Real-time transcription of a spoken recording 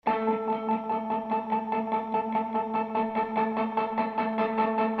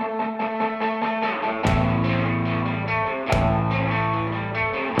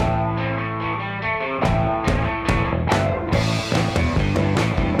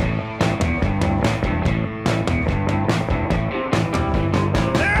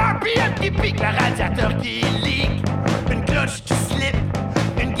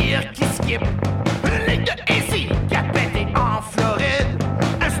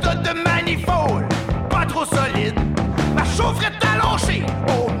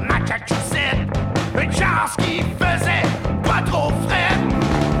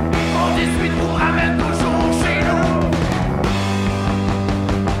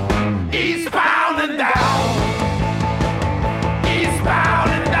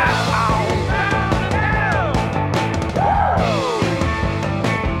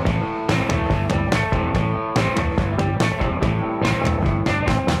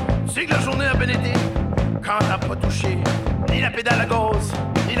de la journée à ben été, quand t'as pas touché ni la pédale à gaz,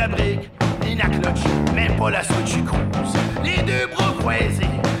 ni la brique, ni la clutch, même pas la switch cruise. Les deux bras croisés,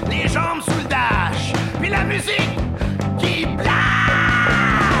 les jambes sous le dash, puis la musique qui place.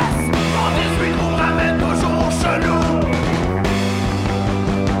 Mon 18 nous ramène toujours chelou.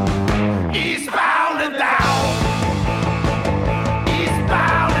 He's bound and down. He's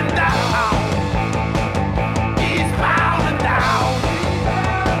bound and down. He's bound and down.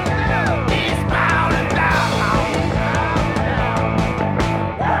 He's bound and down.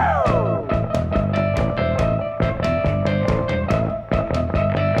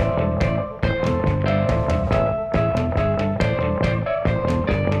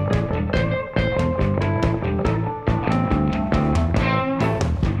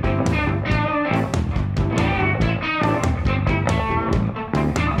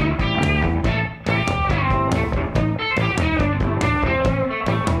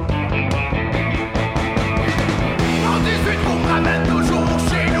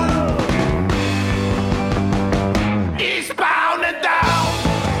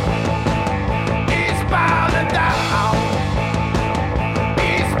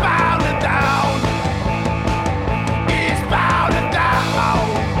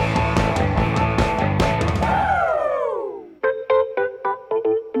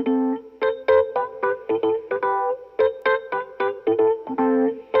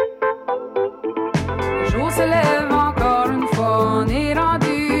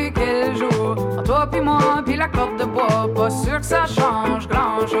 Ça change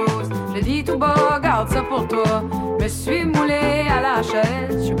grand chose. Je le dis tout bas, garde ça pour toi. Me suis moulé à la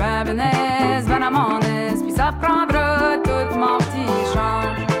chaise. Je suis ben bénesse, ben à mon aise. Puis ça prendra tout mon petit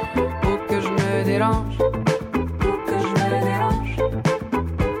change pour que je me dérange. Pour que je me dérange.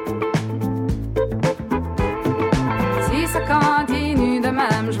 Si ça continue de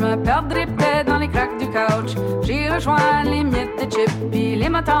même, je me perdrai peut-être dans les craques du couch. J'y rejoins les miettes de chips puis les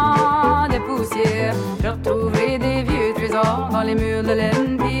matins de poussière. Je retrouverai des vieux trésors dans les murs de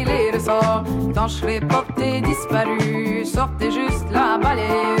laine puis les ressorts. Et quand je serai porté disparu, sortez juste la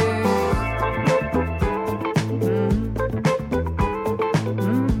balayeuse.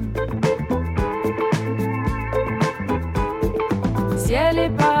 Le ciel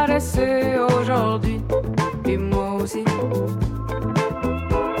est paresseux aujourd'hui, et moi aussi.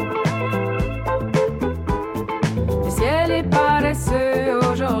 Le ciel est paresseux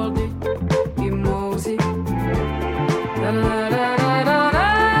aujourd'hui, et moi aussi. La, la, la, la, la, la.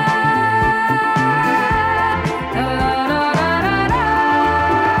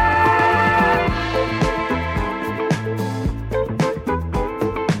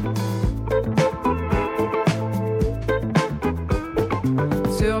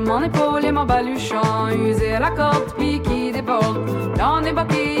 Sur mon épaule et mon baluchon, usé à la corde puis qui déborde. Dans des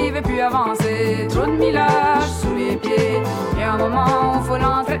baquets, il veut plus avancer. Trop de millage sous les pieds. Il y a un moment où faut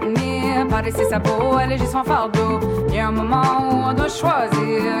l'entretenir, paresser sa peau, alléger son fardeau. Il y a un moment où on doit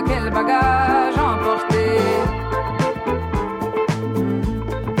choisir quel bagage emporter.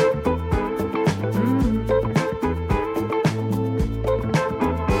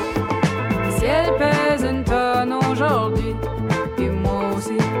 Le ciel pèse une tonne aujourd'hui, et moi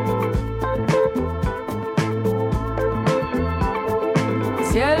aussi. Le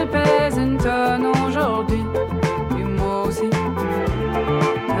ciel pèse une tonne aujourd'hui, et moi aussi.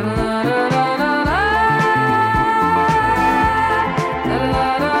 La, la, la, la, la, la. La, la,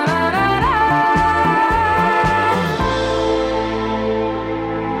 la, la, la, la.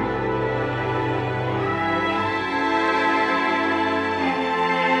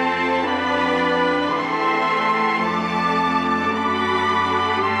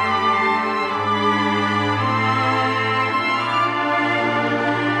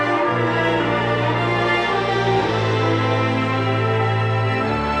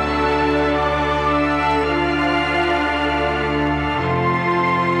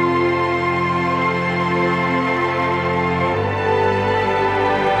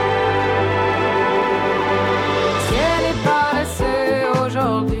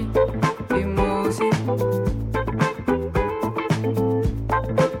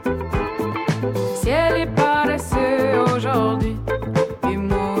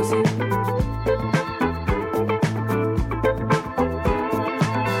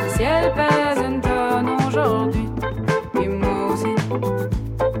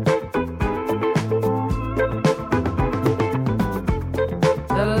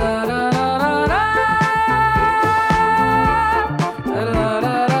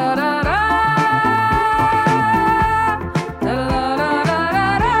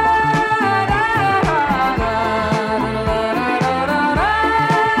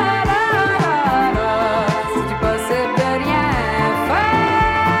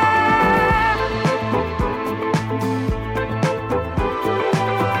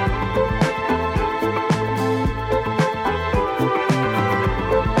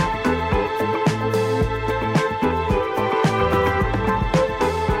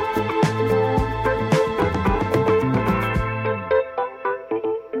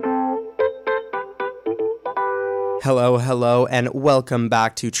 Hello, and welcome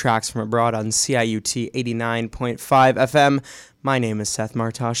back to Tracks from Abroad on CIUT 89.5 FM. My name is Seth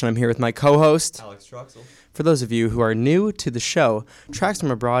Martosh, and I'm here with my co-host, Alex Troxel. For those of you who are new to the show, Tracks from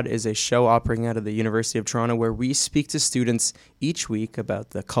Abroad is a show operating out of the University of Toronto where we speak to students each week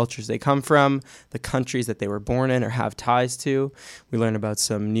about the cultures they come from, the countries that they were born in or have ties to. We learn about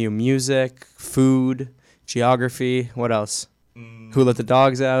some new music, food, geography, what else? Who let the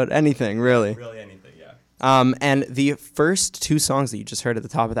dogs out? Anything, really. Really anything, yeah. And the first two songs that you just heard at the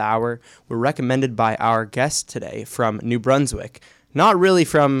top of the hour were recommended by our guest today from New Brunswick. Not really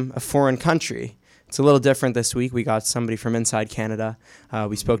from a foreign country. It's a little different this week. We got somebody from inside Canada.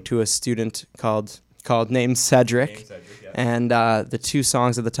 We spoke to a student named Cedric. Yeah. And the two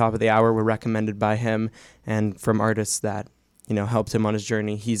songs at the top of the hour were recommended by him and from artists that, helped him on his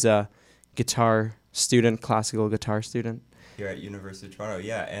journey. He's a guitar student, classical guitar student. Here at University of Toronto,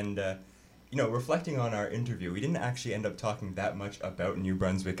 yeah. And, reflecting on our interview, we didn't actually end up talking that much about New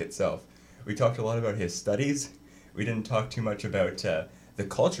Brunswick itself. We talked a lot about his studies. We didn't talk too much about the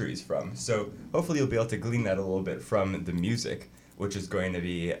culture he's from. So hopefully you'll be able to glean that a little bit from the music, which is going to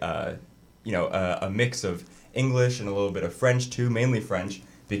be, a mix of English and a little bit of French too, mainly French,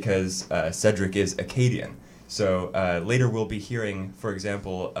 because Cedric is Acadian. So later we'll be hearing, for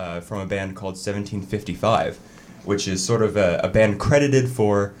example, from a band called 1755, which is sort of a band credited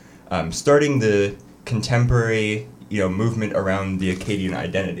for starting the contemporary, movement around the Acadian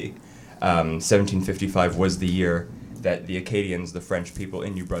identity. 1755 was the year that the Acadians, the French people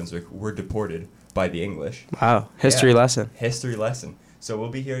in New Brunswick, were deported by the English. Wow, history lesson. History lesson. So we'll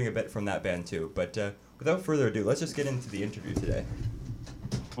be hearing a bit from that band too. But without further ado, let's just get into the interview today.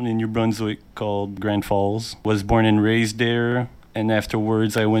 In New Brunswick called Grand Falls. Was born and raised there, and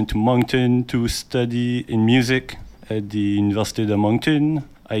afterwards I went to Moncton to study in music at the Université de Moncton.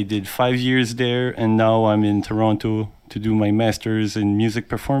 I did 5 years there, and now I'm in Toronto to do my master's in music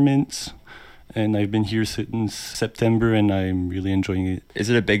performance. And I've been here since September, and I'm really enjoying it. Is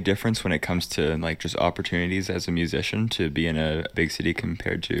it a big difference when it comes to just opportunities as a musician to be in a big city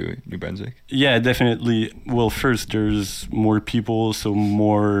compared to New Brunswick? Yeah, definitely. Well, first, there's more people, so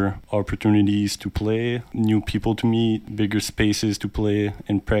more opportunities to play, new people to meet, bigger spaces to play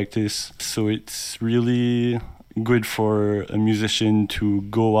and practice. So it's really good for a musician to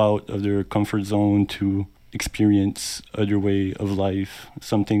go out of their comfort zone to experience other way of life,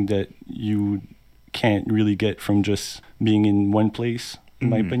 something that you can't really get from just being in one place, in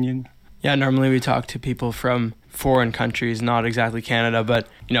my opinion. Yeah, normally we talk to people from foreign countries, not exactly Canada, but,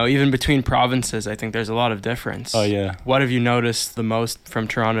 even between provinces, I think there's a lot of difference. Oh, yeah. What have you noticed the most from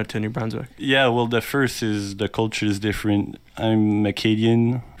Toronto to New Brunswick? Yeah, well, the first is the culture is different. I'm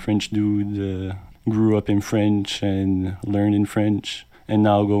Acadian, French dude, grew up in French and learned in French, and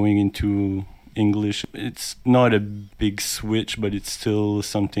now going into English. It's not a big switch, but it's still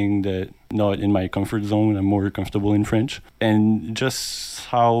something that not in my comfort zone. I'm more comfortable in French. And just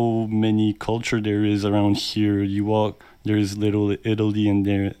how many culture there is around here. You walk, there's Little Italy, and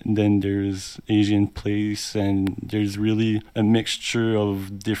then there's Asian place, and there's really a mixture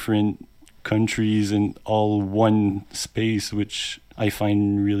of different countries in all one space, which I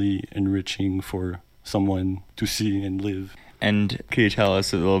find really enriching for someone to see and live. And could you tell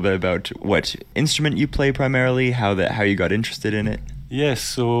us a little bit about what instrument you play primarily, how you got interested in it? Yes,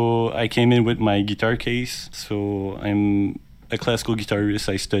 so I came in with my guitar case. So I'm a classical guitarist.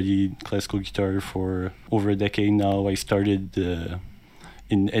 I studied classical guitar for over a decade now. I started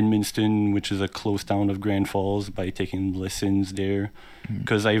in Edmundston, which is a close town of Grand Falls, by taking lessons there.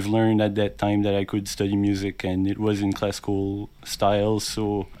 Because I've learned at that time that I could study music, and it was in classical style.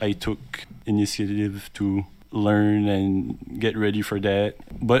 So I took initiative to learn and get ready for that.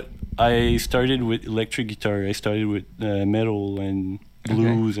 But I started with electric guitar. I started with metal and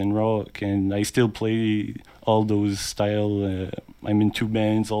blues and rock, and I still play all those style. I'm in 2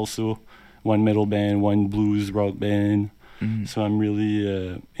 bands also, one metal band, one blues rock band. So I'm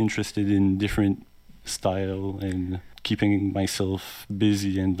really interested in different style and keeping myself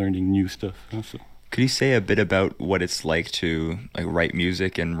busy and learning new stuff also. Could you say a bit about what it's like to write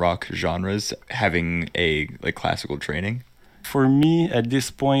music in rock genres, having a classical training? For me, at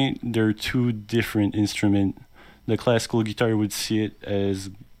this point, there are 2 different instruments. The classical guitar would see it as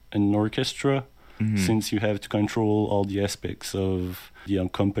an orchestra, since you have to control all the aspects of the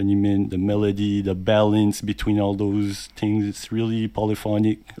accompaniment, the melody, the balance between all those things. It's really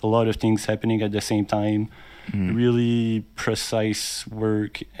polyphonic, a lot of things happening at the same time, really precise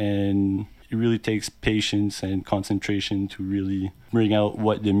work, and it really takes patience and concentration to really bring out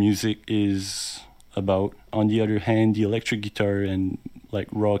what the music is about. On the other hand, the electric guitar and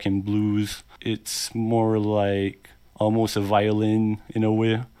rock and blues, it's more like almost a violin in a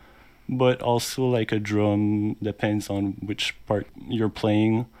way, but also like a drum, depends on which part you're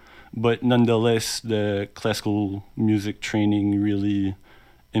playing. But nonetheless, the classical music training really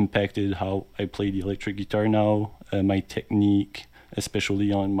impacted how I play the electric guitar now. My technique,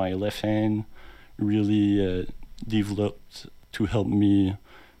 especially on my left hand, really developed to help me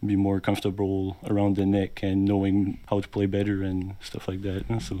be more comfortable around the neck and knowing how to play better and stuff like that.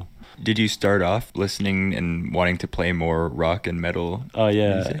 So, did you start off listening and wanting to play more rock and metal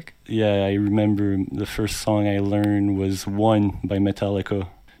music? Yeah, I remember the first song I learned was One by Metallica.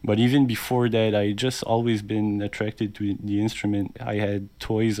 But even before that, I just always been attracted to the instrument. I had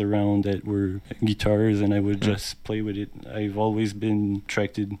toys around that were guitars, and I would just play with it. I've always been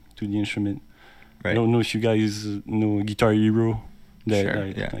attracted to the instrument. Right. I don't know if you guys know Guitar Hero.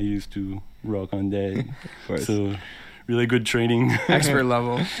 That I used to rock on that. So really good training. Expert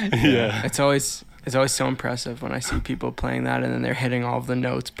level. Yeah. It's always so impressive when I see people playing that and then they're hitting all of the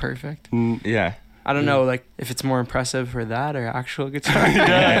notes perfect. Yeah. I don't know, like, if it's more impressive for that or actual guitar.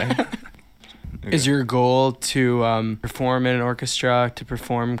 Yeah. Is your goal to perform in an orchestra, to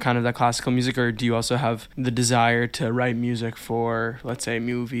perform kind of that classical music, or do you also have the desire to write music for, let's say,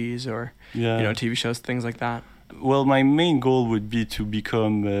 movies or TV shows, things like that? Well, my main goal would be to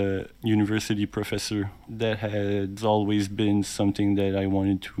become a university professor. That has always been something that I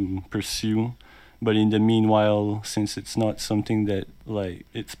wanted to pursue. But in the meanwhile, since it's not something that, like,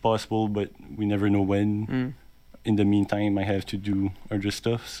 it's possible, but we never know when, in the meantime, I have to do other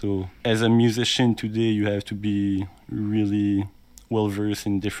stuff. So as a musician today, you have to be really well-versed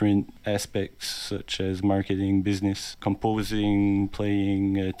in different aspects, such as marketing, business, composing,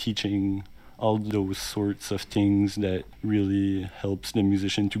 playing, teaching, all those sorts of things that really helps the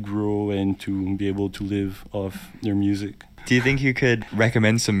musician to grow and to be able to live off their music. Do you think you could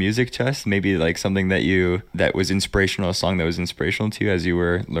recommend some music to us? Maybe like something that was inspirational, a song that was inspirational to you as you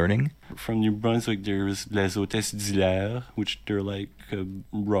were learning? From New Brunswick, there's Les Hôtesses d'Hilaire, which they're like a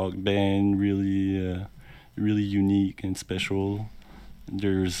rock band, really unique and special.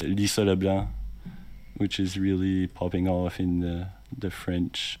 There's Lisa Leblanc, which is really popping off in the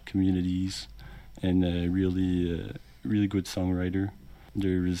French communities, and a really good songwriter.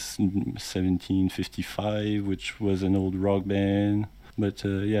 There is 1755, which was an old rock band, but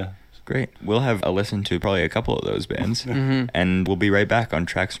Great. We'll have a listen to probably a couple of those bands, and we'll be right back on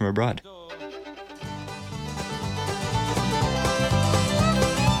Tracks from Abroad.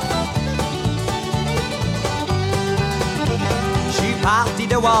 Je suis parti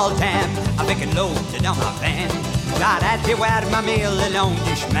de Waltham avec un autre dans ma veine. J'ai arrêté voir ma mille le long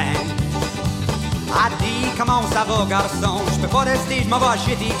du chemin. A dit comment ça va garçon, je peux pas rester, je m'en vais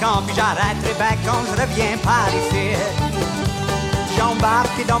chez des camps, puis j'arrêterai bien quand je reviens par ici.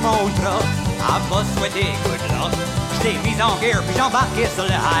 J'embarque dans mon truck, à pas souhaiter good luck. J't'ai mis en gear, puis j'embarquais sur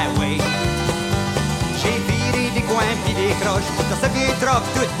le highway. J'ai viré des coins puis des croches, dans ce vieux truck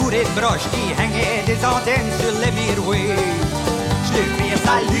tout bourré de broches qui hangait des antennes sur le miroir. Je lui criais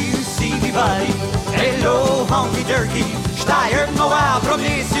salut, see me buddy, hello honky turkey. J'tire de m'avoir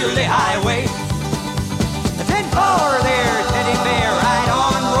promené sur le highway. 10-4 there, teddy bear, right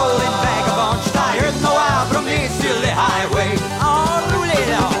on, rolling vagabond. J'tire de m'avoir promené sur le highway. Enroulé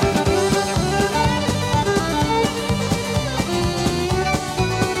là.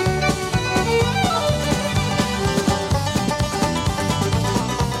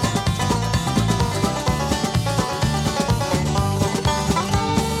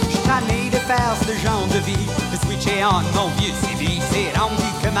 J't'année de faire ce genre de vie, de switcher en mon vieux CV. C'est rendu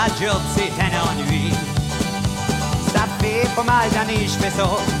que ma job c'est un ennui. Ça fait pas mal d'années je fais ça.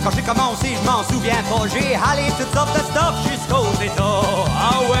 Quand j'ai commencé je m'en souviens pas. J'ai halé toutes sortes de stuff jusqu'aux États.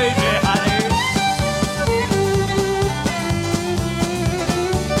 Ah ouais j'ai halé.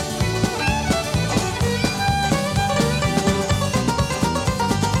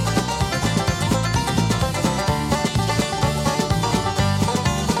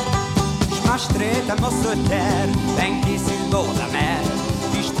 J'm'achèterais un morceau de terre, banqué sur le bord de la mer.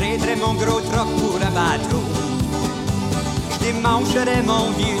 Puis j'traiterais mon gros truck pour un bateau. J'démancherais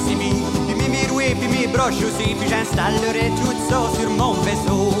mon vieux simi, puis mes mirouets, puis mes broches aussi. Puis j'installerais tout ça sur mon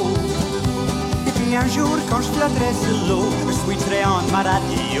vaisseau. Et puis un jour quand j'flotterais sur l'eau, je switcherais en ma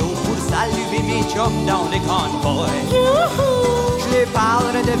radio pour saluer mes chums dans les convois. Je les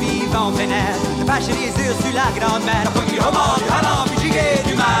parlerais de vivre en plein air, de pêcher les œufs sur la grande mer. Puis du homard, du hareng, puis giga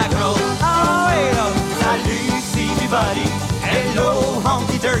du maquereau. Oh hey là, salut, see me buddy, hello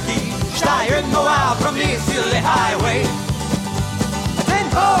honky turkey. J'tire de m'avoir promené sur les highways.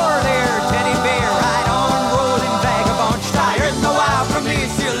 10-4 there, teddy bear, right on, rolling vagabond. J'tire de m'avoir promené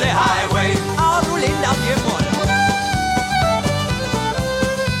sur les highways. Enroulé là, vieux moi là.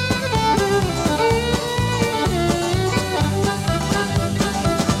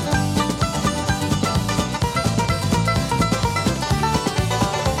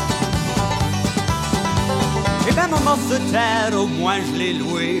 terre, au moins je l'ai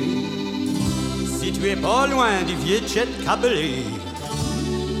loué. Si tu es pas loin du vieux jet câblé,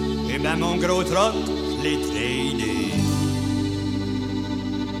 eh ben mon gros troc, je l'ai tradé.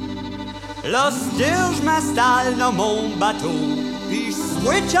 Là, still, je m'installe dans mon bateau, puis je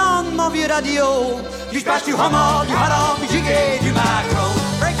switch on mon vieux radio, puis je passe du homard, du hard du gigot, du macro.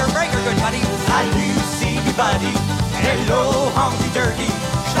 Breaker, breaker, good buddy, salut, see me buddy. Hello, honky dirty,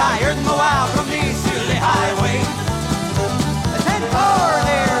 je tired de moi promener sur les highways. Ten four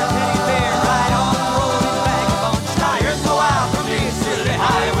there, teddy bear, ride on the rolling vagabond, je tired de moi promener sur les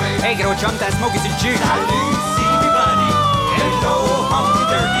highways. Hey, gros chum, t'as smoky sur le jus. Salut, see me buddy. Hello, honky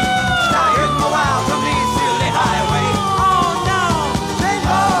dirty. Tired my wild from me sur les highways. Oh no, ten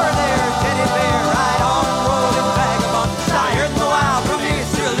more there, teddy bear, ride on the rolling vagabond. Tired my wild from me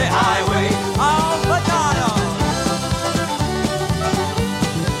sur les highways. Oh, but not all.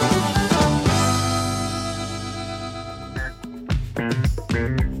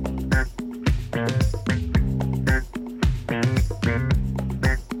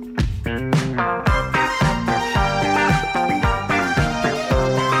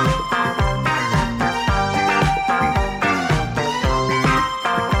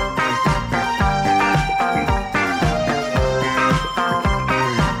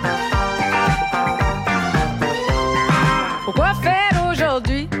 Pourquoi faire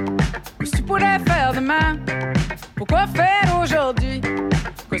aujourd'hui ce que tu pourrais faire demain? Pourquoi faire aujourd'hui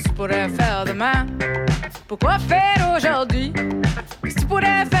ce que tu pourrais faire demain? Pourquoi faire aujourd'hui ce que tu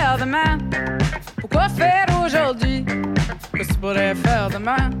pourrais faire demain? Pourquoi faire aujourd'hui ce que tu pourrais faire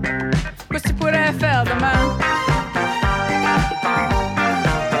demain? Ce que tu pourrais faire demain?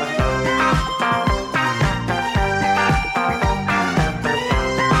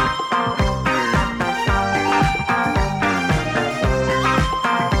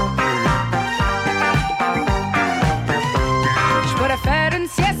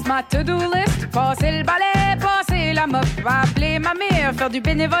 Ma to-do list, passer le balai, passer la mop, appeler ma mère, faire du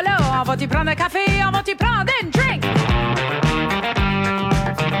bénévolat, on va-tu prendre un café, on va-tu prendre une drink?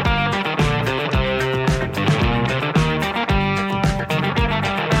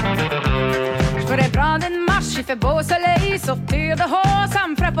 Je pourrais prendre une marche, il fait beau soleil, sortir dehors, ça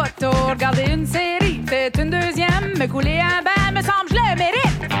me ferait pas de tort, regarder une série, peut-être une deuxième, me couler un bain, me semble je le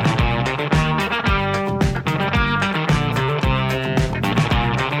mérite.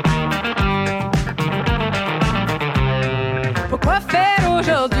 Pourquoi faire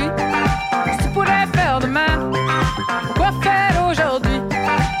aujourd'hui ce que tu pourrais faire demain? Pourquoi faire aujourd'hui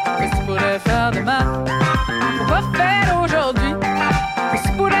ce que tu pourrais faire demain? Pourquoi faire aujourd'hui ce que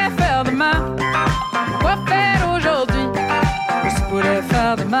tu pourrais faire demain? Pourquoi faire aujourd'hui ce que tu pourrais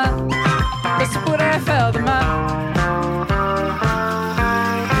faire demain? Ce que tu pourrais faire demain?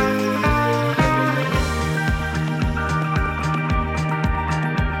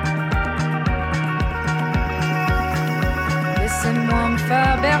 Laissez-moi me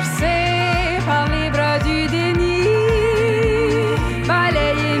faire bercer par les bras du déni,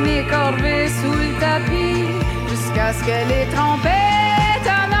 balayer mes corvées sous le tapis, jusqu'à ce que les trompettes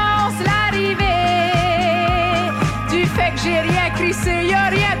annoncent l'arrivée du fait que j'ai rien crissé, y'a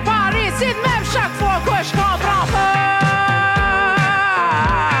rien de paré, c'est de même chaque fois que je comprends pas.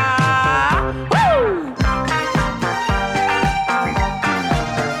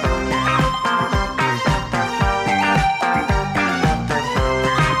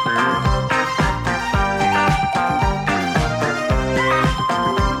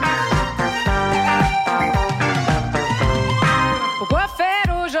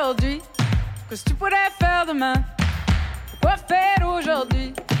 Qu'est-ce que tu pourrais faire demain? Quoi faire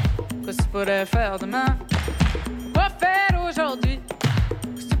aujourd'hui? Qu'est-ce que tu pourrais faire demain? Quoi faire aujourd'hui?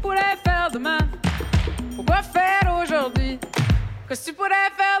 Qu'est-ce que tu pourrais faire demain? Pourquoi faire aujourd'hui? Qu'est-ce que tu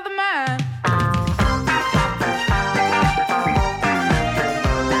pourrais faire demain?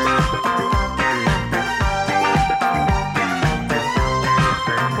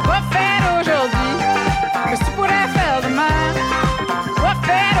 Pourquoi faire aujourd'hui? Qu'est-ce que tu pourrais faire demain? Quoi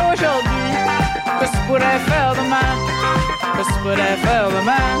faire aujourd'hui? Qu'est-ce que tu pourrais faire demain? Qu'est-ce que tu pourrais faire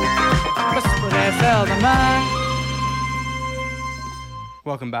demain? Qu'est-ce que tu pourrais faire demain?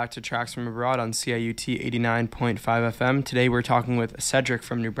 Welcome back to Tracks from Abroad on CIUT 89.5 FM. Today we're talking with Cedric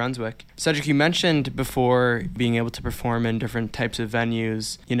from New Brunswick. Cedric, you mentioned before being able to perform in different types of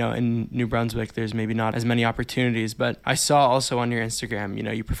venues. You know, in New Brunswick, there's maybe not as many opportunities, but I saw also on your Instagram, you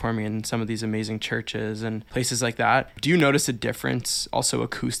know, you performing in some of these amazing churches and places like that. Do you notice a difference also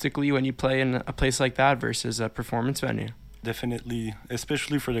acoustically when you play in a place like that versus a performance venue? Definitely,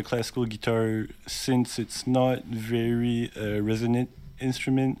 especially for the classical guitar, since it's not very resonant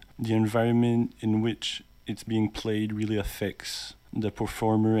instrument, the environment in which it's being played really affects the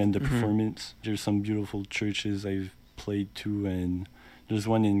performer and the performance. There's some beautiful churches I've played to, and there's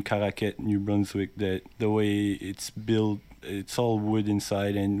one in Caraquet, New Brunswick, that the way it's built, it's all wood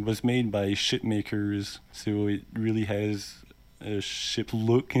inside and was made by ship makers, so it really has a ship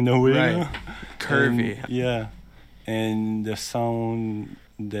look in a way. Right. Curvy. And the sound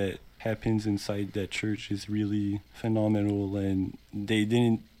that happens inside that church is really phenomenal, and they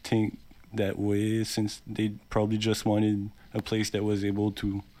didn't think that way, since they probably just wanted a place that was able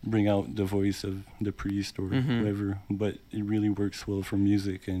to bring out the voice of the priest or whoever, but it really works well for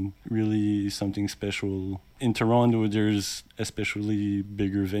music and really something special. In Toronto, there's especially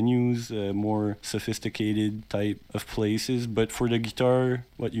bigger venues, more sophisticated type of places, but for the guitar,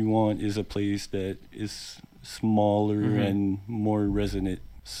 what you want is a place that is smaller and more resonant,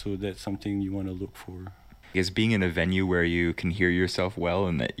 so that's something you want to look for. Is being in a venue where you can hear yourself well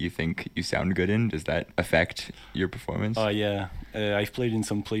and that you think you sound good in, does that affect your performance? Yeah. I've played in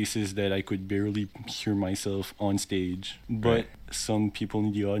some places that I could barely hear myself on stage, but some people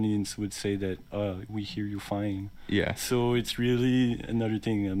in the audience would say that, we hear you fine. Yeah. So it's really another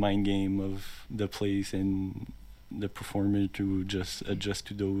thing, a mind game of the place and the performer to just adjust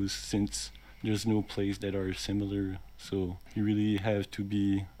to those, since there's no place that are similar. So you really have to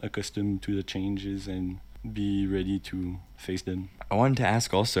be accustomed to the changes and be ready to face them. I wanted to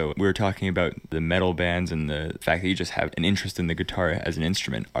ask also, we were talking about the metal bands and the fact that you just have an interest in the guitar as an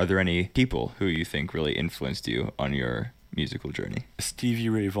instrument. Are there any people who you think really influenced you on your musical journey? Stevie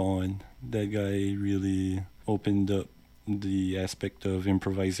Ray Vaughan, that guy really opened up the aspect of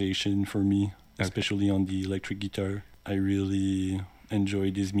improvisation for me, especially on the electric guitar. I really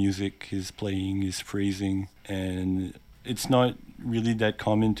enjoyed his music, his playing, his phrasing, and it's not really that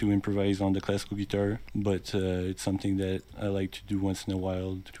common to improvise on the classical guitar, but it's something that I like to do once in a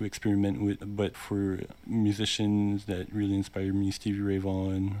while to experiment with. But for musicians that really inspired me, Stevie Ray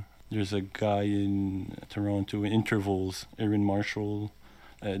Vaughan. There's a guy in Toronto, Intervals, Aaron Marshall.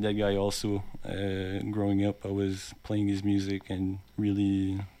 That guy also, growing up, I was playing his music and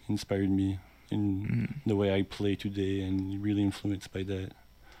really inspired me in the way I play today, and really influenced by that.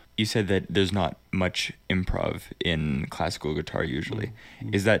 You said that there's not much improv in classical guitar usually.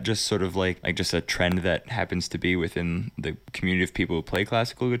 Is that just sort of like just a trend that happens to be within the community of people who play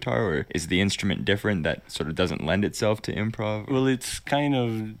classical guitar, or is the instrument different that sort of doesn't lend itself to improv? Well, it's kind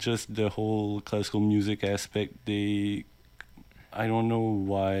of just the whole classical music aspect. I don't know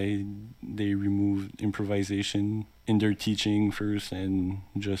why they removed improvisation in their teaching first and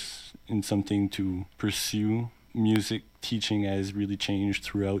just in something to pursue. Music teaching has really changed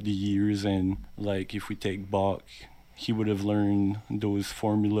throughout the years, and like if we take Bach, he would have learned those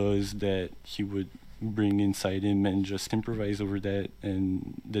formulas that he would bring inside him and just improvise over that,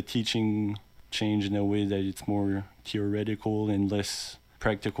 and the teaching changed in a way that it's more theoretical and less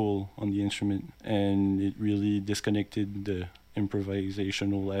practical on the instrument, and it really disconnected the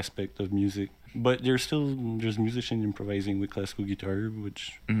improvisational aspect of music. But there's musicians improvising with classical guitar,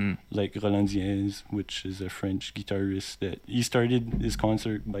 which like Roland Diaz, which is a French guitarist, that he started his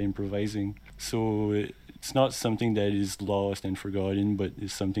concert by improvising. So it's not something that is lost and forgotten, but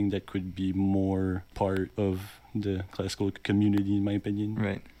it's something that could be more part of the classical community, in my opinion.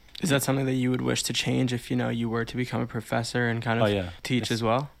 Right. Is that something that you would wish to change if, you were to become a professor and kind of teach as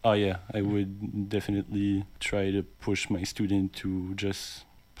well? Oh, yeah. I would definitely try to push my student to just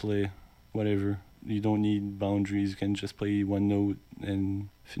play whatever. You don't need boundaries. You can just play one note, and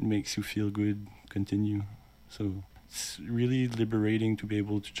if it makes you feel good, continue. So it's really liberating to be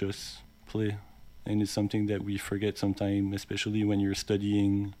able to just play. And it's something that we forget sometimes, especially when you're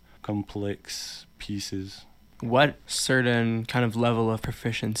studying complex pieces. What certain kind of level of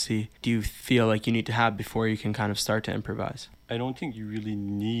proficiency do you feel like you need to have before you can kind of start to improvise? I don't think you really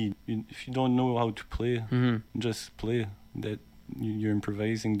need. If you don't know how to play, just play. That you're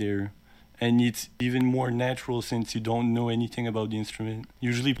improvising there. And it's even more natural since you don't know anything about the instrument.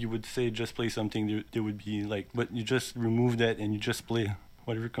 Usually you would say just play something, there would be like, but you just remove that and you just play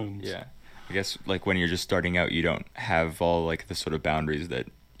whatever comes. Yeah. I guess like when you're just starting out, you don't have all like the sort of boundaries that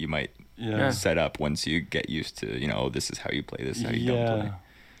you might set up once you get used to, this is how you play, this is how you don't play.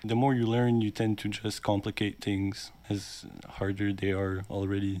 The more you learn, you tend to just complicate things as harder they are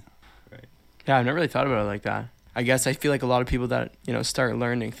already. Right. Yeah, I've never really thought about it like that. I guess I feel like a lot of people that, start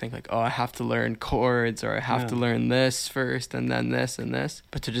learning think like, oh, I have to learn chords, or I have to learn this first and then this and this.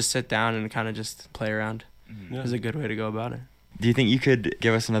 But to just sit down and kind of just play around is a good way to go about it. Do you think you could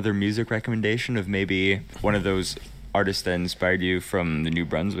give us another music recommendation of maybe one of those artists that inspired you from the New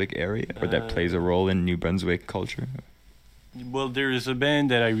Brunswick area, or that plays a role in New Brunswick culture? Well, there is a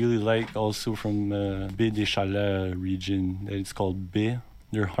band that I really like also from Baie des Chaleurs region. It's called Baie.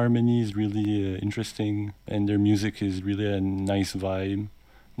 Their harmony is really interesting, and their music is really a nice vibe.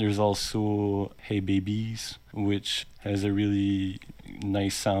 There's also Hey Babies, which has a really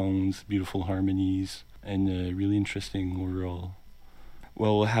nice sounds, beautiful harmonies, and really interesting overall.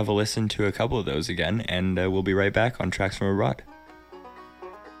 Well, we'll have a listen to a couple of those again, and we'll be right back on Tracks from Abroad.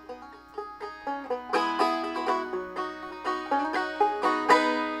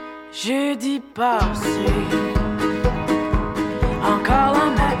 Jeudi passé, encore la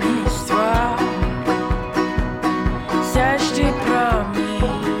même histoire. Ça, je t'ai promis,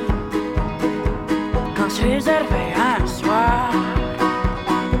 quand je réservais un soir.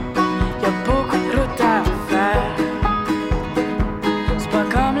 Y'a beaucoup de route à faire, c'est pas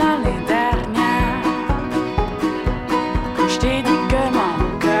comme l'année dernière, quand je t'ai dit que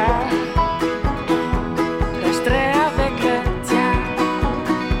mon cœur resterait avec le tien.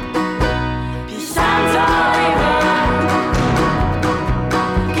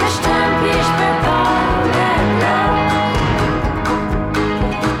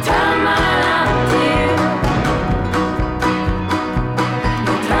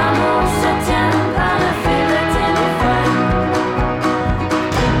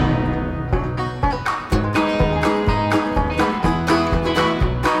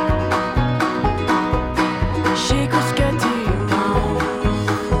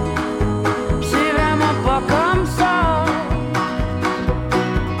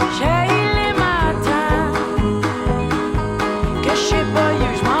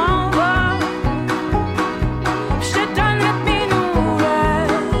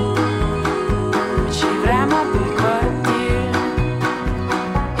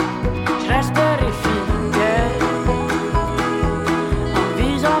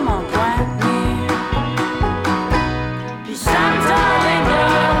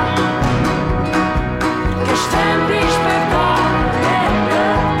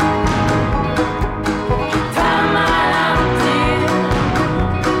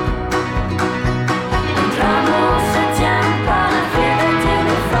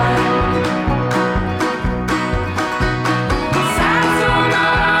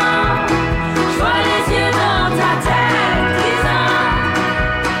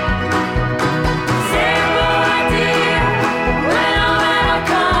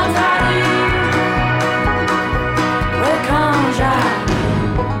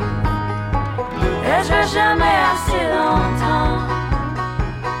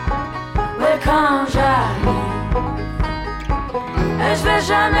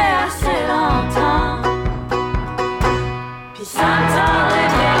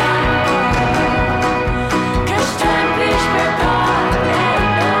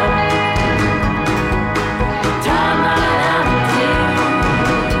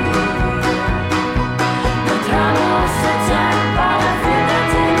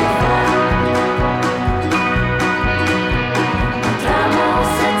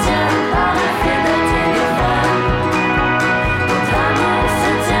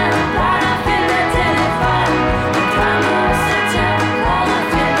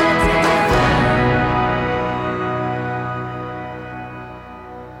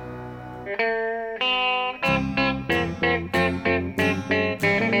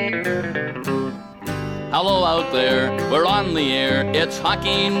 Hello out there, we're on the air, it's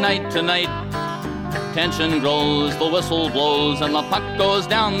hockey night tonight. Tension grows, the whistle blows, and the puck goes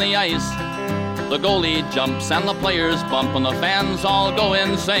down the ice. The goalie jumps and the players bump and the fans all go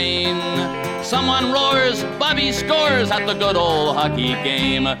insane. Someone roars, Bobby scores at the good old hockey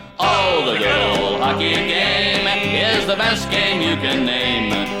game. Oh, the good old hockey game is the best game you can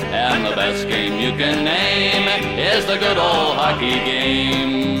name. And the best game you can name is the good old hockey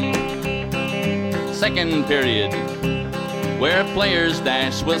game. Second period, where players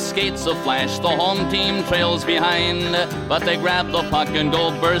dash with skates aflash. The home team trails behind, but they grab the puck and go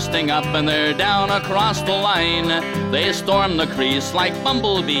bursting up, and they're down across the line. They storm the crease like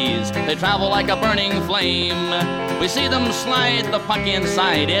bumblebees, they travel like a burning flame. We see them slide the puck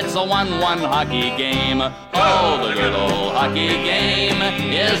inside, it's a 1-1 hockey game. Oh, the good old hockey game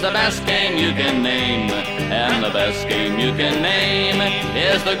is the best game you can name. And the best game you can name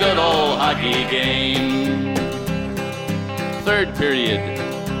is the good old hockey game. Third period,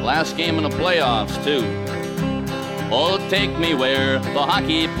 last game in the playoffs too. Oh, take me where the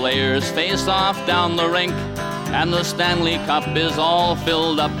hockey players face off down the rink, and the Stanley Cup is all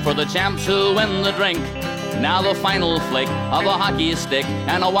filled up for the champs who win the drink. Now the final flick of a hockey stick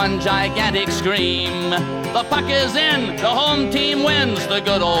and a one gigantic scream. The puck is in, the home team wins the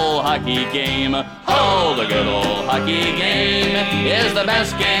good old hockey game. Oh, the good old hockey game is the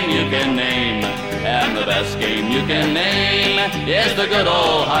best game you can name. And the best game you can name is the good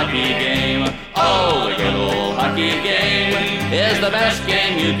old hockey game. Oh, the good old hockey game is the best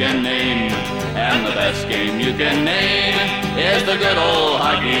game you can name. And the best game you can name is the good old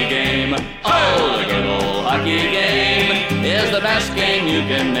hockey game. Oh, the good old hockey game is the best game you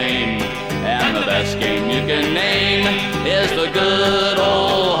can name. And the best game you can name is the good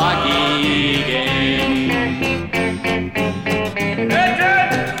old hockey game.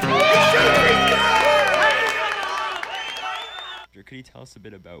 Could you tell us a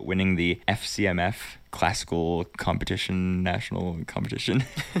bit about winning the FCMF classical competition, national competition?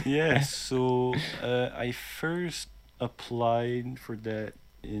 Yeah, so I first applied for that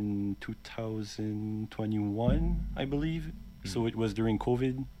in 2021, I believe. So it was during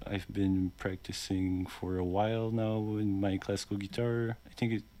COVID. I've been practicing for a while now in my classical guitar. I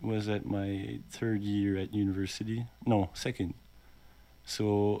think it was at my third year at university. No, second.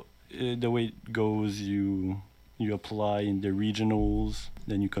 So the way it goes, you apply in the regionals,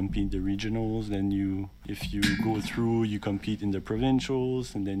 then you compete in the regionals, then if you go through, you compete in the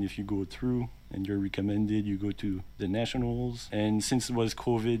provincials, and then if you go through and you're recommended, you go to the nationals. And since it was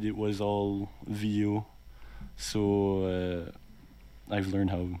COVID, it was all video. So I've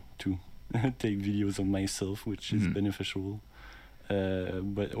learned how to take videos of myself, which is beneficial.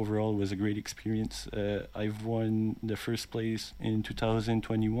 But overall, it was a great experience. I've won the first place in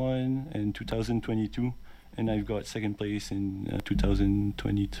 2021 and 2022, and I've got second place in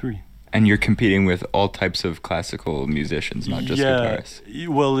 2023. And you're competing with all types of classical musicians, not just guitarists.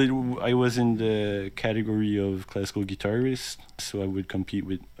 Well, I was in the category of classical guitarist, so I would compete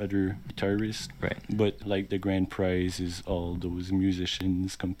with other guitarists. Right. But like the grand prize is all those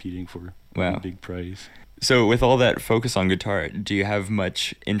musicians competing for a big prize. So with all that focus on guitar, do you have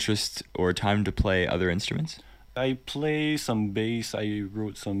much interest or time to play other instruments? I play some bass. I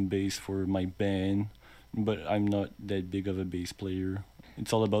wrote some bass for my band, but I'm not that big of a bass player.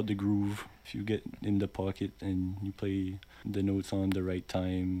 It's all about the groove. If you get in the pocket and you play the notes on the right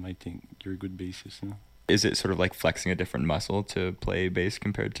time, I think you're a good bassist. You know? Is it sort of like flexing a different muscle to play bass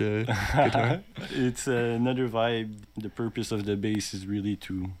compared to guitar? It's another vibe. The purpose of the bass is really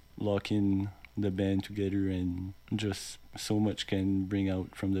to lock in the band together, and just so much can bring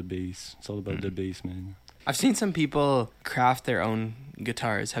out from the bass. It's all about the bass, man. I've seen some people craft their own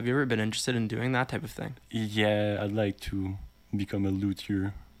guitars. Have you ever been interested in doing that type of thing? Yeah, I'd like to become a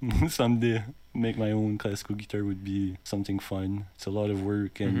luthier someday. Make my own classical guitar would be something fun. It's a lot of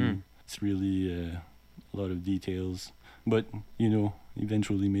work, and it's really a lot of details. But,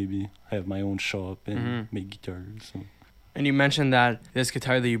 eventually maybe have my own shop and make guitars. So. And you mentioned that this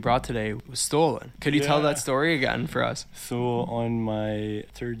guitar that you brought today was stolen. Could you tell that story again for us? So on my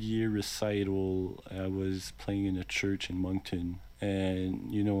third year recital, I was playing in a church in Moncton. And,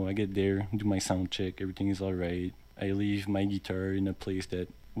 I get there, do my sound check, everything is all right. I leave my guitar in a place that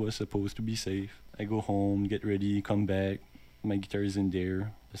was supposed to be safe. I go home, get ready, come back. My guitar is in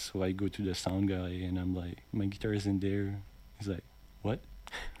there. So I go to the sound guy and I'm like, my guitar is in there. He's like, what?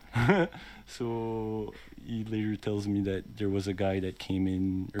 So he later tells me that there was a guy that came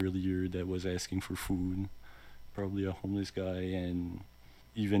in earlier that was asking for food, probably a homeless guy, and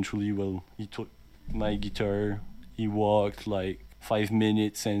eventually, he took my guitar. He walked like 5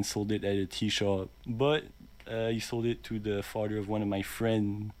 minutes and sold it at a tea shop, but he sold it to the father of one of my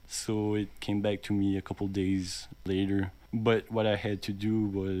friends, so it came back to me a couple days later. But what I had to do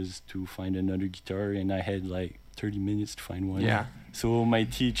was to find another guitar, and I had like 30 minutes to find one. Yeah. So my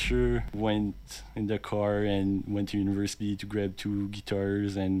teacher went in the car and went to university to grab 2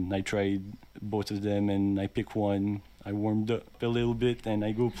 guitars, and I tried both of them, and I picked one. I warmed up a little bit and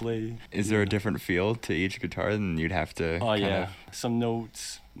I go play. Is there a different feel to each guitar than you'd have to? Oh yeah, some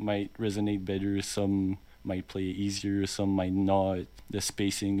notes might resonate better, some might play easier, some might not. The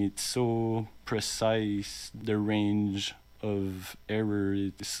spacing, it's so precise. The range of error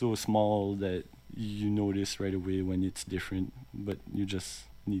is so small that you notice right away when it's different, but you just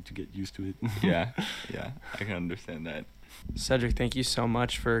need to get used to it. Yeah, I can understand that. Cedric, thank you so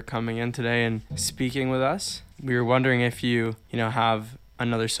much for coming in today and speaking with us. We were wondering if you have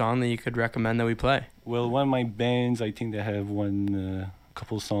another song that you could recommend that we play. Well, one of my bands, I think they have one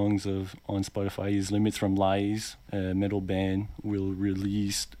couple songs on Spotify, is Limits from Lies, a metal band. Will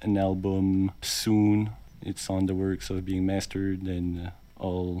release an album soon. It's on the works of being mastered, and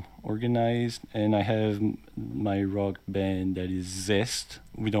all organized. And I have my rock band that is Zest.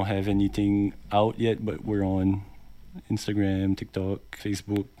 We don't have anything out yet, but we're on Instagram, TikTok,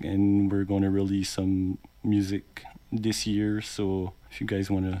 Facebook, and we're going to release some music this year. So if you guys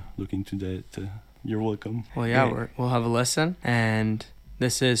want to look into that, you're welcome. Well, yeah, we'll have a listen. And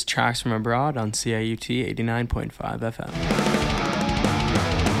this is Tracks from Abroad on CIUT 89.5 FM.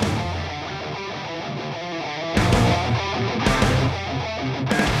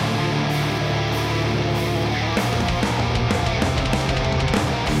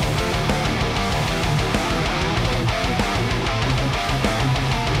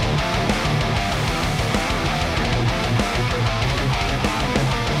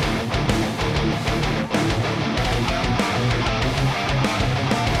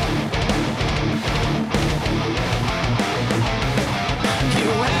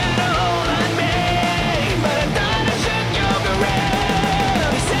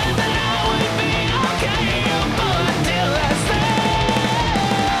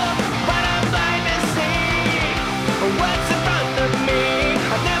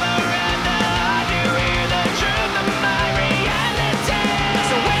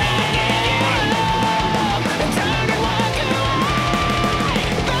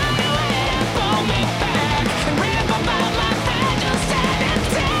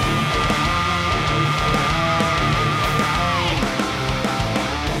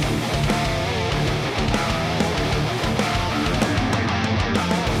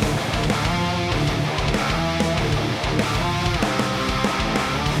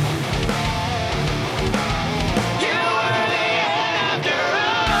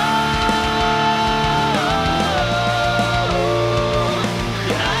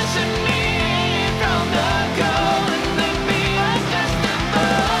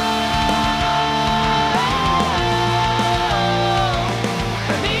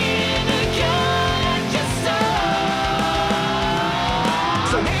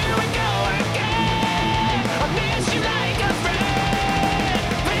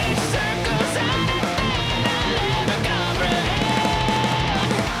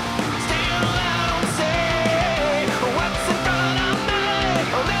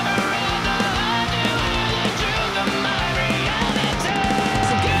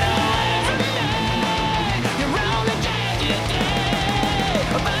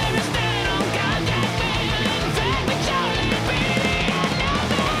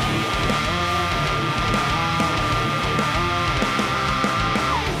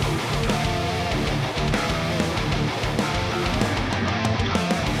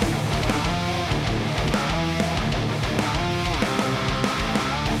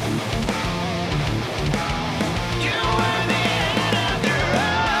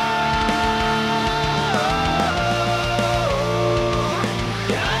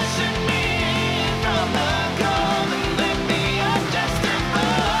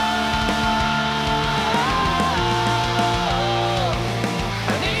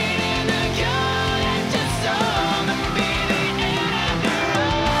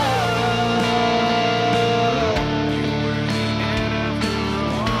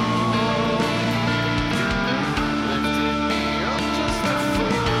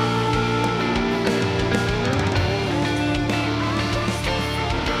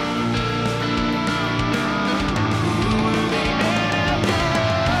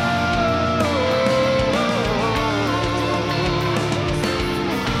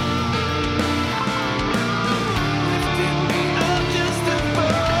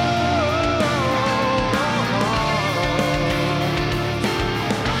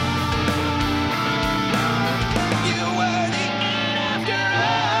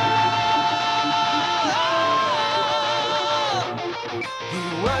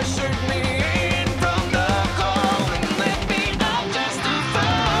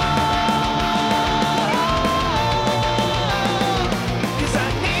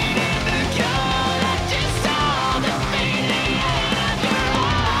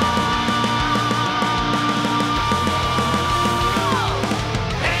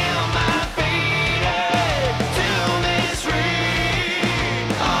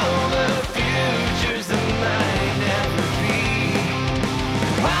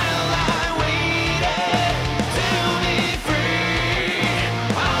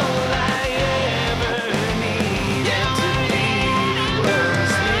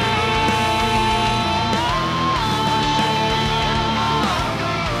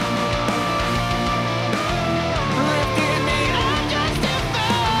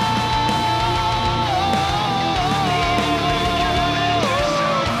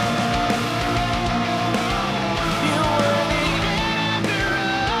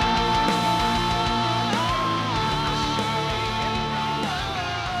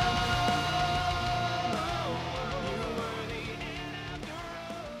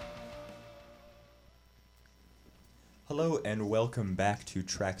 Hello and welcome back to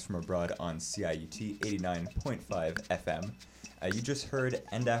Tracks from Abroad on CIUT 89.5 FM. You just heard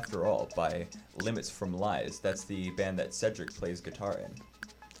End After All by Limits from Lies. That's the band that Cedric plays guitar in.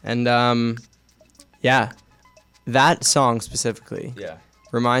 And yeah, that song specifically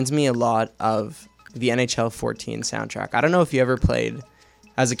reminds me a lot of the NHL 14 soundtrack. I don't know if you ever played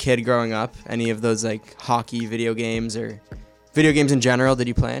as a kid growing up any of those like hockey video games or video games in general. Did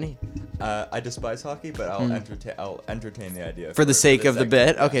you play any? I despise hockey, but I'll entertain the idea. For the sake of the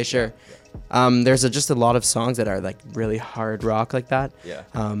bit? Yeah, okay, sure. Yeah. There's just a lot of songs that are like really hard rock like that. Yeah.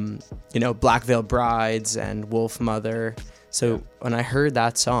 You know, Black Veil Brides and Wolf Mother. So when I heard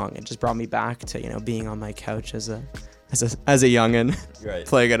that song, it just brought me back to, you know, being on my couch as a youngin', right,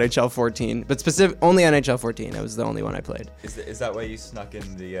 playing NHL 14, but only NHL 14. That was the only one I played. Is that why you snuck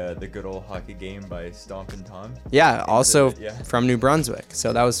in the good old hockey game by Stompin' Tom? Yeah, also from New Brunswick.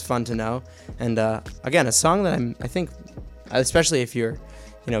 So that was fun to know. And again, a song that I think, especially if you're,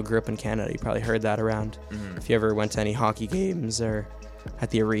 you know, grew up in Canada, you probably heard that around. Mm-hmm. If you ever went to any hockey games or at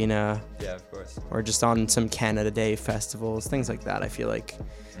the arena. Yeah, of course. Or just on some Canada Day festivals, things like that. I feel like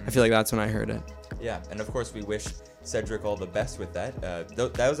that's when I heard it. Yeah, and of course we wish Cedric all the best with that.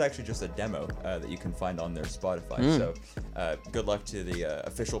 That was actually just a demo that you can find on their Spotify. So good luck to the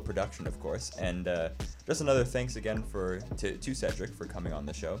official production, of course. And just another thanks again to Cedric for coming on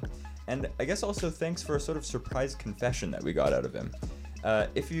the show. And I guess also thanks for a sort of surprise confession that we got out of him.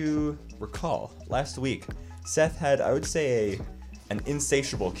 If you recall, last week, Seth had, I would say, an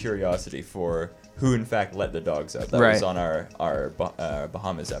insatiable curiosity for who in fact let the dogs out. That was on our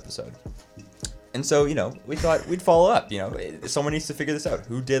Bahamas episode. And so, you know, we thought we'd follow up. You know, someone needs to figure this out.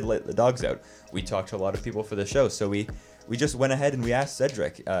 Who did let the dogs out? We talked to a lot of people for the show, so we just went ahead and we asked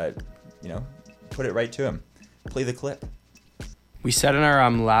Cedric. You know, put it right to him. Play the clip. We said in our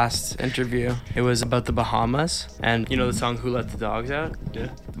last interview, it was about the Bahamas, and you know the song "Who Let the Dogs Out"? Yeah.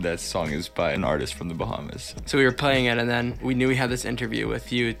 That song is by an artist from the Bahamas. So we were playing it, and then we knew we had this interview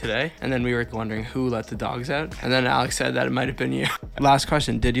with you today, and then we were wondering who let the dogs out, and then Alex said that it might have been you. Last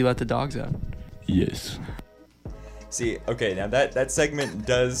question: did you let the dogs out? Yes. See, okay, now that segment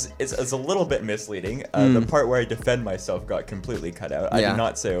it's a little bit misleading. The part where I defend myself got completely cut out. I did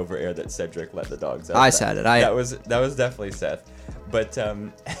not say over air that Cedric let the dogs out. I said it. That was definitely Seth. But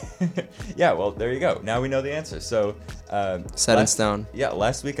yeah, well, there you go. Now we know the answer. So set in stone. Yeah,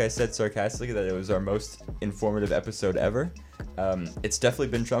 last week I said sarcastically that it was our most informative episode ever. It's definitely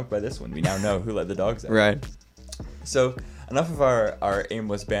been trumped by this one. We now know who let the dogs out. Right. So enough of our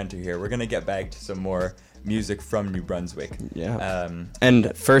aimless banter here. We're gonna get back to some more music from New Brunswick. Yeah.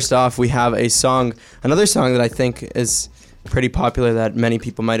 And first off, we have another song that I think is pretty popular that many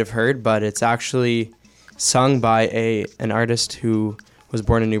people might have heard, but it's actually sung by an artist who was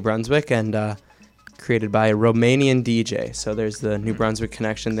born in New Brunswick and created by a Romanian DJ. So there's the New Brunswick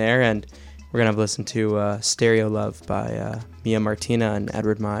connection there, and we're going to have a listen to Stereo Love by Mia Martina and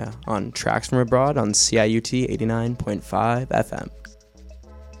Edward Maya on Tracks from Abroad on CIUT 89.5 FM.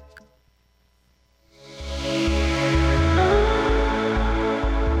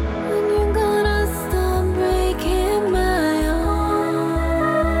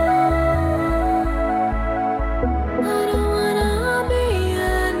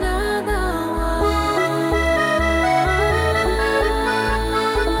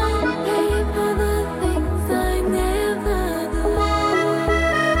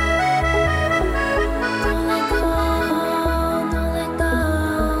 Don't let go.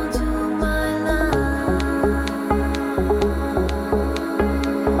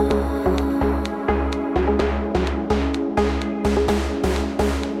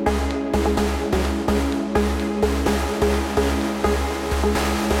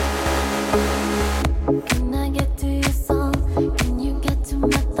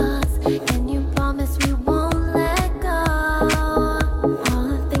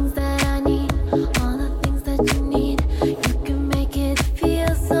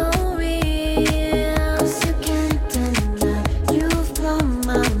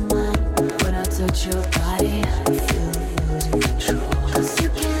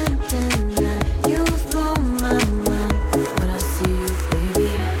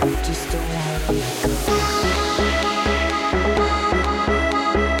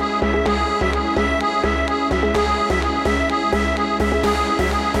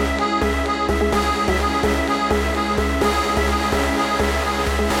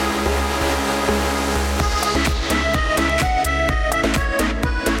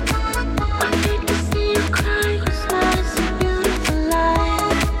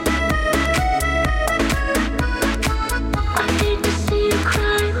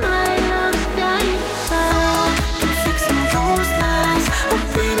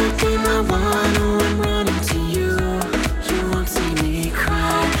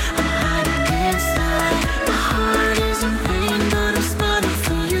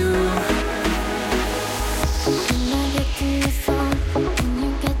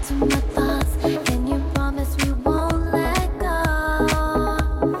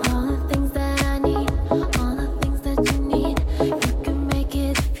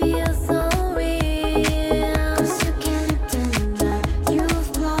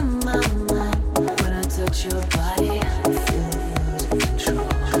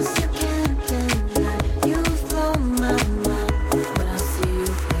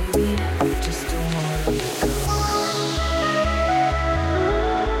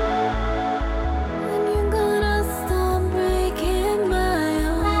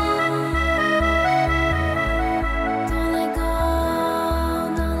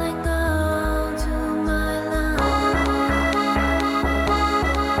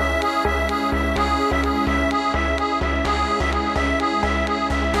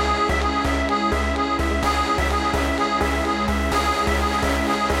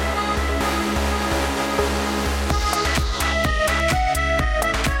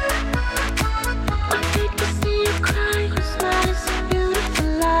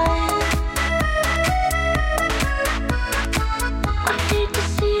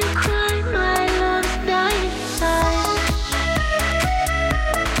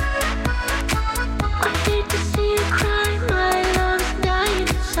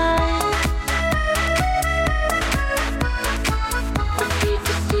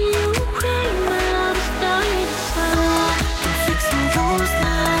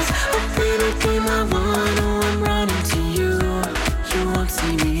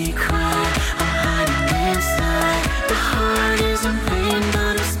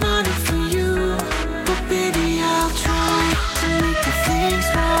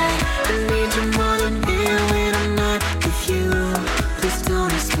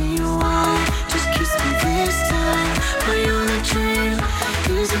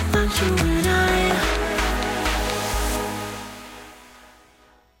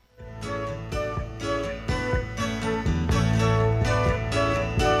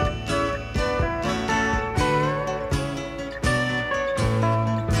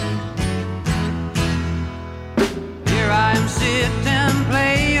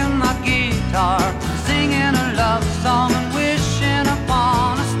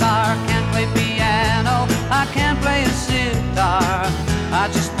 I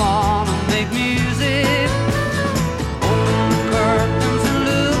just wanna make music. Open the curtains and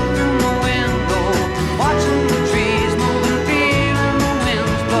look through my window, watching the trees moving, feeling the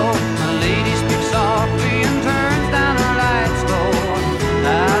winds blow. My lady speaks softly and turns down her lights low.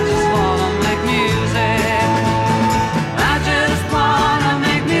 I just wanna make music. I just wanna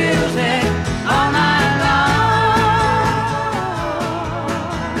make music all night long.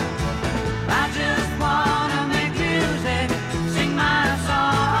 I just wanna make music, sing my song.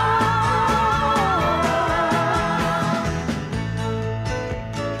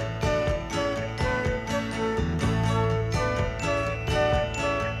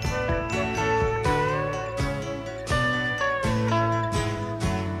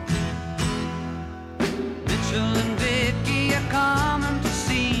 Mitchell and Vicky are coming to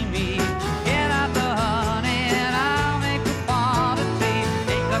see me. Get out the honey and I'll make a pot of tea.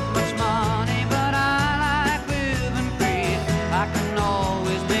 Ain't got much money, but I like living free. I can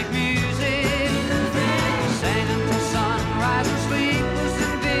always make music. Sang until sunrise and sleep was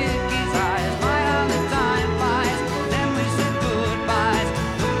in Vicky's eyes. My how the time flies, then we said goodbyes.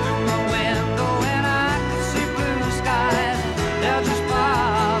 Looked through my window and I could see blue skies. They'll just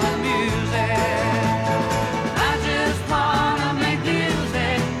follow music. I just wanna make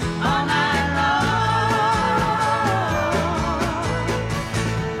music all night long.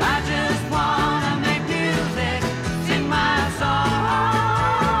 I just wanna make music, sing my song.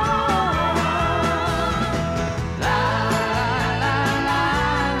 La la la la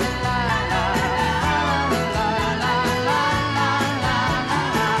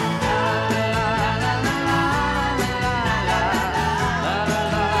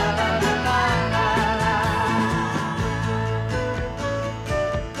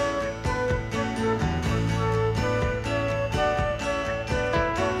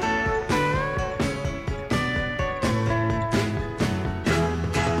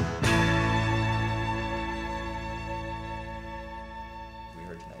We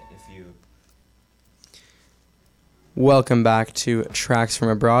heard tonight. If you Welcome back to Tracks from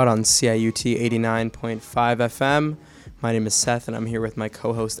Abroad on CIUT 89.5 FM. My name is Seth, and I'm here with my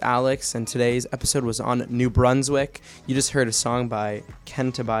co-host Alex, and today's episode was on New Brunswick. You just heard a song by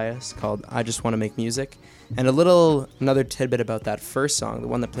Ken Tobias called I Just Want to Make Music, and another tidbit about that first song, the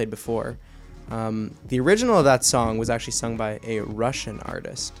one that played before. The original of that song was actually sung by a Russian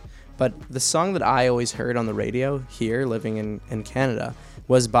artist, but the song that I always heard on the radio here, living in Canada,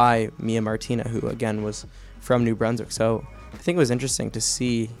 was by Mia Martina, who again was from New Brunswick. So I think it was interesting to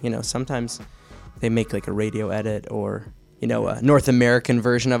see, sometimes they make like a radio edit or, a North American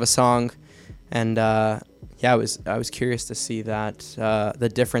version of a song. And I was curious to see that, the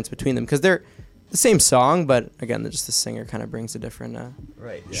difference between them, because they're the same song, but again, just the singer kind of brings a different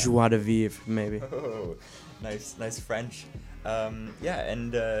right, yeah. joie de vivre, maybe. Oh, nice French. I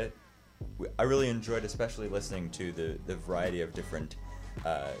really enjoyed especially listening to the variety of different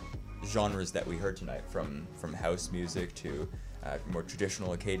genres that we heard tonight, from house music to more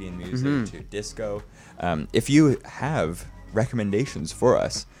traditional Acadian music to disco. If you have recommendations for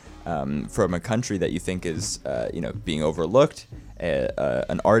us from a country that you think is being overlooked,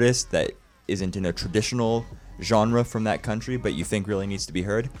 an artist that isn't in a traditional genre from that country but you think really needs to be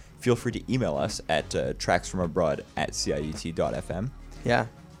heard, feel free to email us at tracksfromabroad@ciut.fm. Yeah.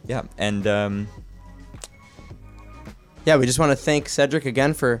 Yeah, and we just want to thank Cedric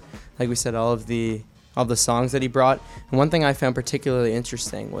again for, like we said, all the songs that he brought. And one thing I found particularly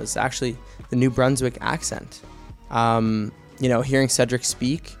interesting was actually the New Brunswick accent. Hearing Cedric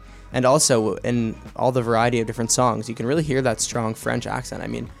speak, and also in all the variety of different songs, you can really hear that strong French accent. I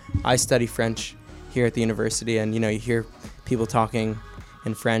mean, I study French here at the university, and you hear people talking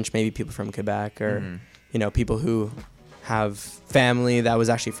in French, maybe people from Quebec or people who have family that was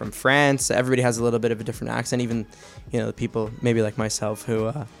actually from France. Everybody has a little bit of a different accent, even the people maybe like myself who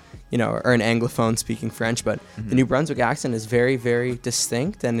are an Anglophone speaking French, but the New Brunswick accent is very, very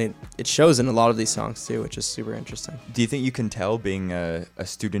distinct, and it shows in a lot of these songs too, which is super interesting. Do you think you can tell, being a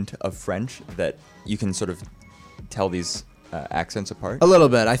student of French, that you can sort of tell these accents apart? A little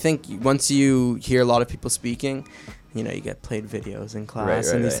bit. I think once you hear a lot of people speaking, you get played videos in class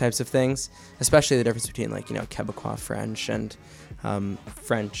and these types of things, especially the difference between Quebecois French and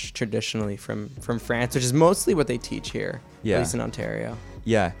French traditionally from France, which is mostly what they teach here, at least in Ontario.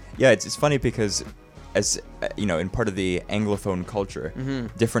 Yeah, it's funny because, as in part of the Anglophone culture,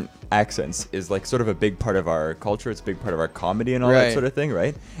 different accents is like sort of a big part of our culture. It's a big part of our comedy and all that sort of thing,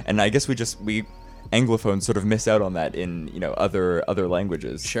 right? And I guess we Anglophones sort of miss out on that in other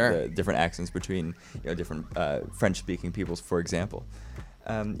languages. Sure. The different accents between different French-speaking peoples, for example.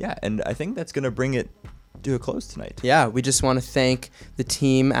 And I think that's going to bring it do a close tonight. Yeah, we just want to thank the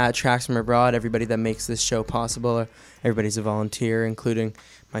team at Tracks from Abroad, everybody that makes this show possible. Everybody's a volunteer, including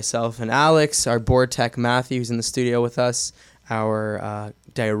myself and Alex, our board tech Matthew, who's in the studio with us, our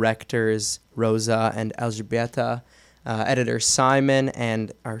directors Rosa and Elżbieta, editor Simon,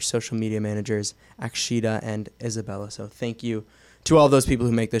 and our social media managers Akshita and Isabella. So thank you to all those people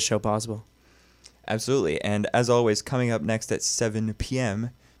who make this show possible. Absolutely. And as always, coming up next at 7 p.m.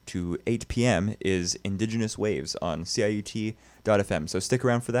 to 8 p.m. is Indigenous Waves on CIUT.FM. So stick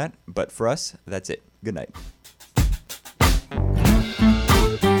around for that. But for us, that's it. Good night.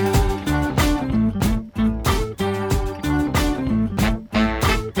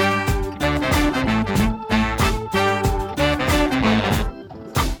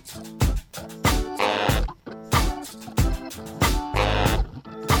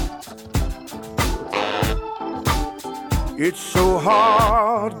 It's so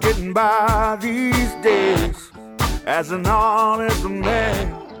hard getting by these days as an honest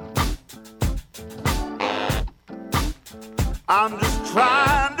man. I'm just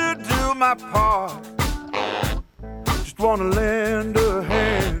trying to do my part, just wanna lend a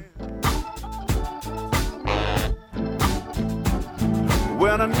hand.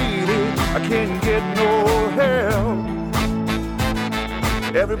 When I need it, I can't get no help.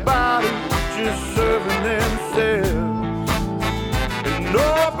 Everybody just serving themselves.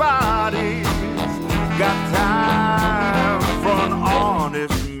 Nobody's got time for an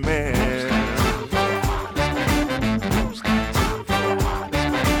honest man.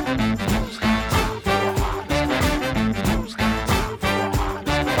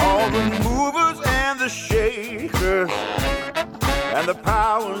 All the movers and the shakers and the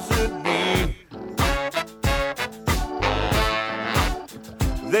powers that be,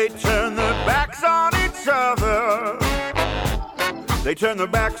 they turn their backs on each other. They turn their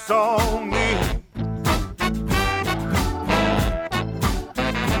backs on me.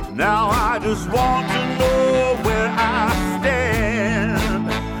 Now I just want to know where I stand.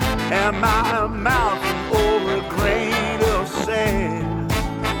 Am I a mountain or a grain of sand?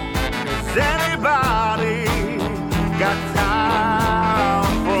 Has anybody got time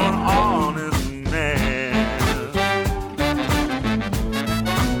for an honest man?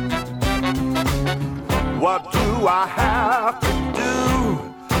 What do I have to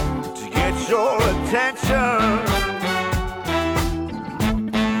get your attention?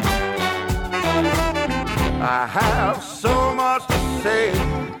 I have so much to say.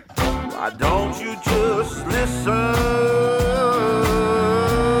 Why don't you just listen?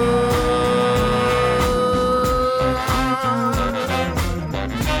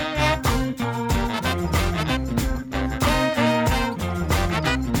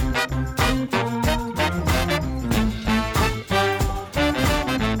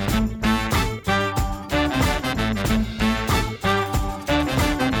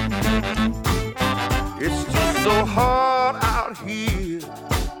 Hard out here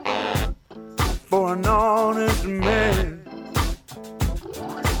for an honest man.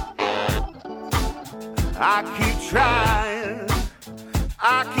 I keep trying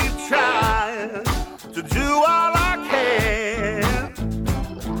to do all